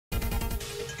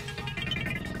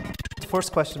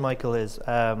first question, Michael, is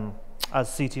as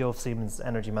CTO of Siemens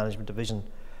Energy Management Division,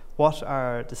 what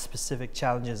are the specific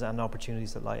challenges and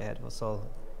opportunities that lie ahead of us all?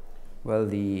 Well,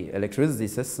 the electricity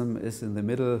system is in the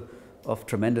middle of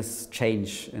tremendous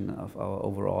change of our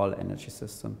overall energy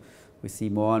system. We see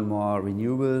more and more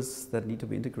renewables that need to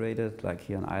be integrated, like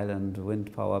here in Ireland,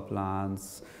 wind power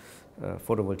plants,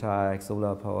 photovoltaic,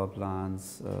 solar power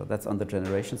plants. That's on the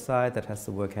generation side. That has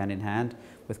to work hand in hand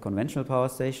with conventional power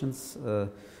stations,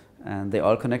 and they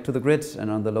all connect to the grid.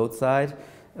 And on the load side,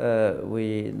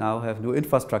 we now have new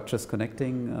infrastructures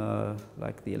connecting,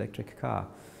 like the electric car.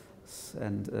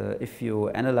 And if you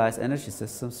analyze energy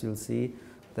systems, you'll see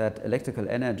that electrical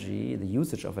energy, the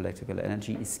usage of electrical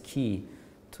energy, is key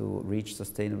to reach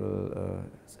sustainable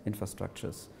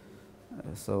infrastructures.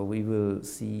 So we will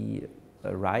see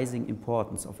a rising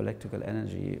importance of electrical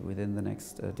energy within the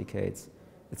next decades.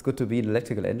 It's good to be an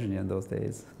electrical engineer in those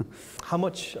days. How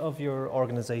much of your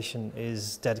organization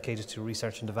is dedicated to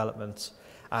research and development,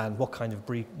 and what kind of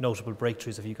notable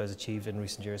breakthroughs have you guys achieved in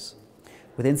recent years?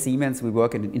 Within Siemens, we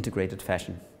work in an integrated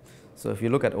fashion. So if you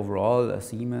look at overall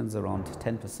Siemens, around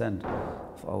 10%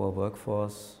 of our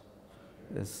workforce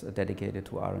is dedicated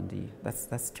to R&D.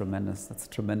 That's tremendous. That's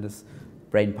tremendous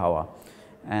brain power.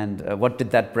 And what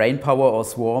did that brain power or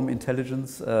swarm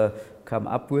intelligence come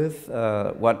up with?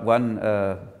 One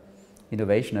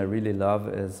innovation I really love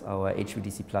is our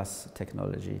HVDC Plus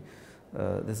technology.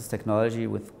 This is technology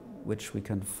with which we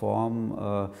can form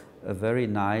a very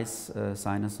nice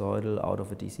sinusoidal out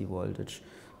of a DC voltage,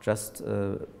 just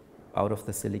out of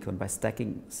the silicon, by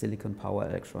stacking silicon power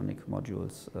electronic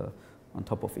modules on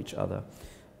top of each other.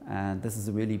 And this is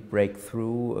a really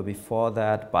breakthrough. Before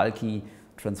that, bulky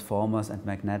transformers and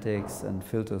magnetics and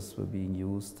filters were being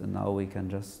used, and now we can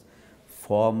just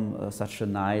form such a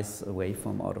nice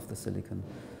waveform out of the silicon,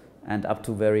 and up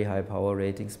to very high power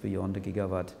ratings beyond a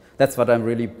gigawatt. That's what I'm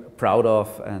really proud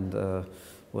of, and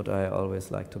what I always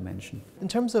like to mention. In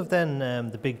terms of then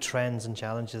the big trends and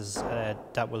challenges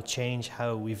that will change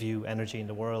how we view energy in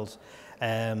the world,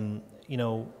 you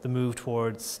know, the move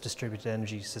towards distributed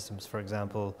energy systems, for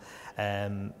example,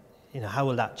 you know, how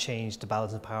will that change the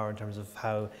balance of power in terms of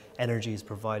how energy is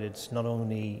provided, not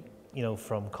only, you know,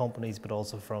 from companies, but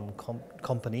also from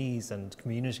companies and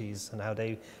communities, and how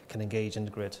they can engage in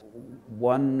the grid?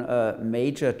 One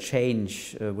major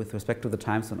change with respect to the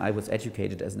times when I was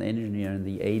educated as an engineer in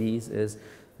the 80s is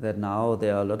that now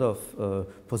there are a lot of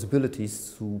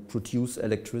possibilities to produce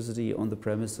electricity on the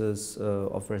premises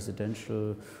of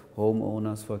residential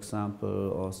homeowners, for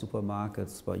example, or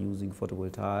supermarkets, by using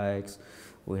photovoltaics.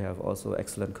 We have also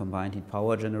excellent combined heat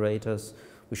power generators.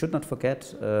 We should not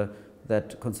forget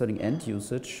that concerning end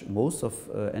usage, most of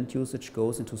end usage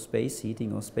goes into space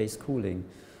heating or space cooling.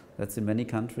 That's in many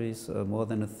countries more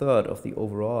than a third of the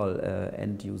overall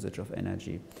end usage of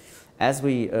energy. As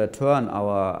we turn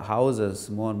our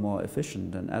houses more and more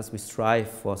efficient, and as we strive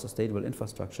for sustainable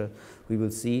infrastructure, we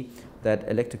will see that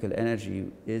electrical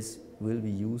energy will be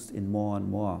used in more and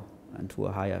more, and to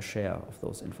a higher share of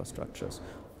those infrastructures.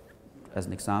 As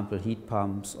an example, heat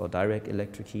pumps or direct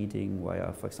electric heating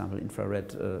via, for example,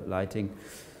 infrared lighting.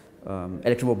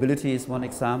 Electromobility is one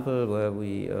example where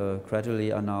we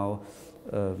gradually are now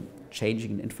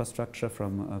changing infrastructure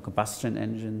from a combustion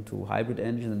engine to hybrid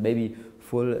engine, and maybe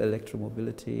full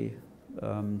electromobility.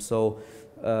 So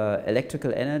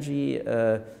electrical energy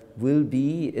will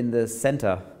be in the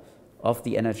center of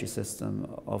the energy system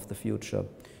of the future.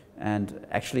 And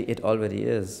actually it already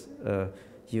is.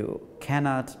 You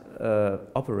cannot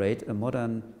operate a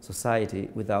modern society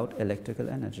without electrical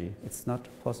energy. It's not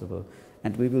possible.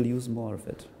 And we will use more of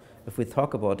it. If we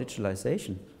talk about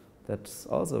digitalization, that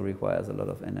also requires a lot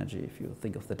of energy. If you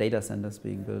think of the data centers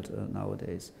being built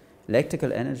nowadays.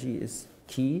 Electrical energy is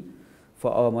key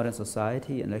for our modern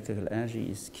society, and electrical energy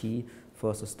is key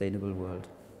for a sustainable world.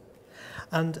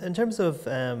 And in terms of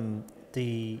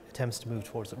the attempts to move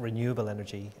towards renewable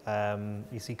energy,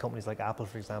 you see companies like Apple,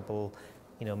 for example,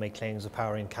 you know, make claims of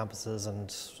powering campuses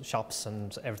and shops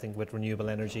and everything with renewable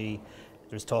energy.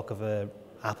 There's talk of a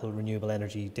Apple renewable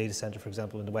energy data center, for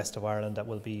example, in the west of Ireland that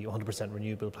will be 100%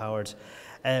 renewable powered.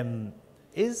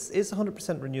 Is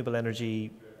 100% renewable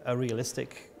energy a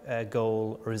realistic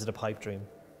goal, or is it a pipe dream?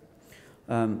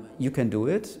 You can do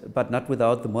it, but not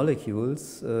without the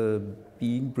molecules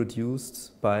being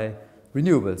produced by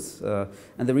renewables.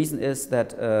 And the reason is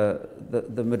that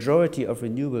the majority of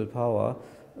renewable power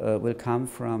will come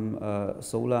from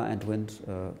solar and wind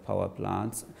power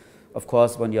plants. Of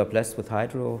course, when you are blessed with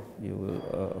hydro, you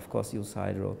will of course use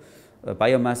hydro.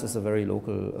 Biomass is a very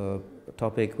local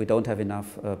topic, we don't have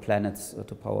enough planets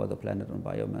to power the planet on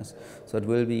biomass. So it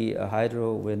will be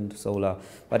hydro, wind, solar.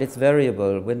 But it's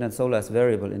variable. Wind and solar is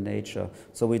variable in nature.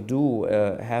 So we do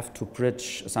have to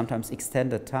bridge sometimes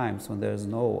extended times when there is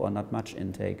no or not much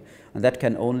intake. And that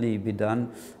can only be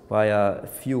done via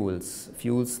fuels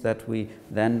that we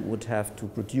then would have to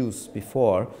produce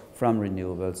before from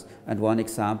renewables. And one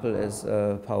example is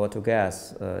power to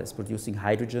gas. It's producing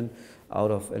hydrogen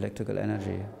out of electrical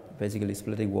energy, basically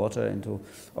splitting water into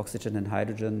oxygen and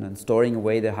hydrogen and storing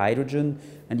away the hydrogen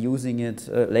and using it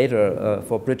later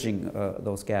for bridging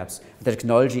those gaps. The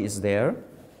technology is there.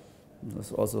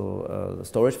 There's also the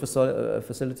storage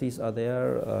facilities are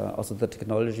there, also the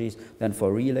technologies then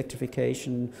for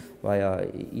re-electrification via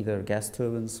either gas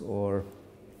turbines or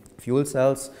fuel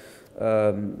cells.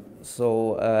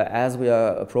 As we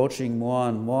are approaching more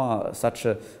and more such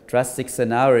a drastic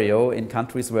scenario in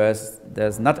countries where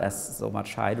there's not so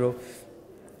much hydro,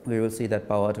 we will see that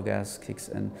power to gas kicks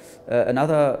in.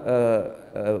 Another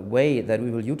way that we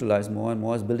will utilize more and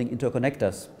more is building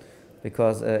interconnectors,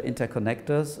 because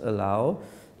interconnectors allow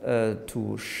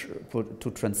to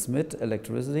transmit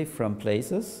electricity from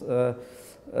places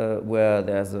where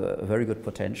there's a very good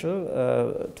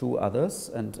potential to others,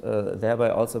 and thereby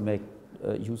also make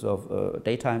use of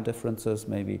daytime differences,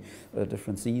 maybe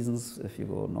different seasons, if you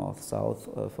go north-south,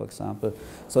 for example.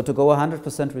 So to go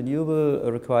 100%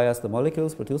 renewable requires the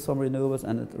molecules produced from renewables,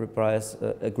 and it requires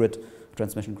a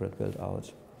transmission grid built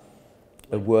out.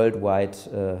 A worldwide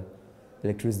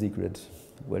electricity grid,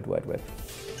 World Wide Web.